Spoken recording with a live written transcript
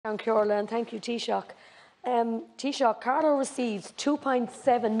Thank you, Orla, and thank you, Taoiseach. Taoiseach, Carlow receives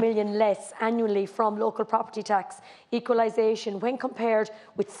 2.7 million less annually from local property tax equalisation when compared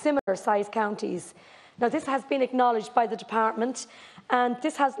with similar-sized counties. Now, this has been acknowledged by the Department, and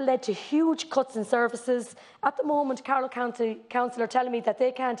this has led to huge cuts in services. At the moment, Carlow County Council are telling me that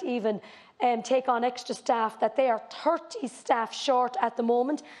they can't even take on extra staff, that they are 30 staff short at the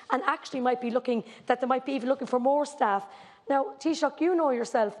moment, and actually might be looking even looking for more staff. Now, Taoiseach, you know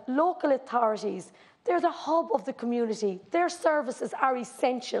yourself, local authorities, they're the hub of the community. Their services are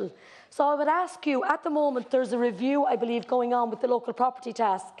essential. So I would ask you, at the moment, there's a review, I believe, going on with the local property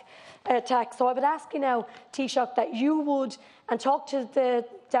tax. So I would ask you now, Taoiseach, that you would, and talk to the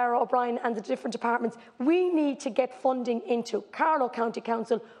Darragh O'Brien and the different departments, we need to get funding into Carlow County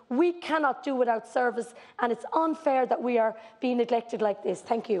Council. We cannot do without service, and it's unfair that we are being neglected like this.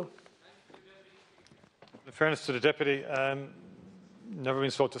 Thank you. In fairness to the Deputy, never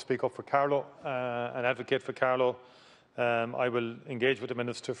been slow to speak up for Carlow and advocate for Carlow. I will engage with the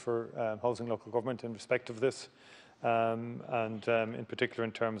Minister for Housing and Local Government in respect of this, and in particular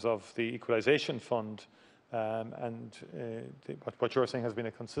in terms of the equalisation fund, what you're saying has been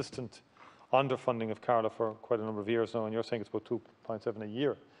a consistent underfunding of Carlow for quite a number of years now, and you're saying it's about 2.7 a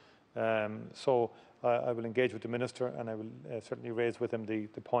year. So I will engage with the Minister, and I will certainly raise with him the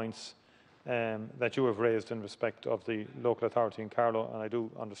points that you have raised in respect of the local authority in Carlow, and I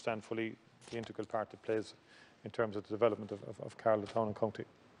do understand fully the integral part it plays in terms of the development of Carlow Town and County.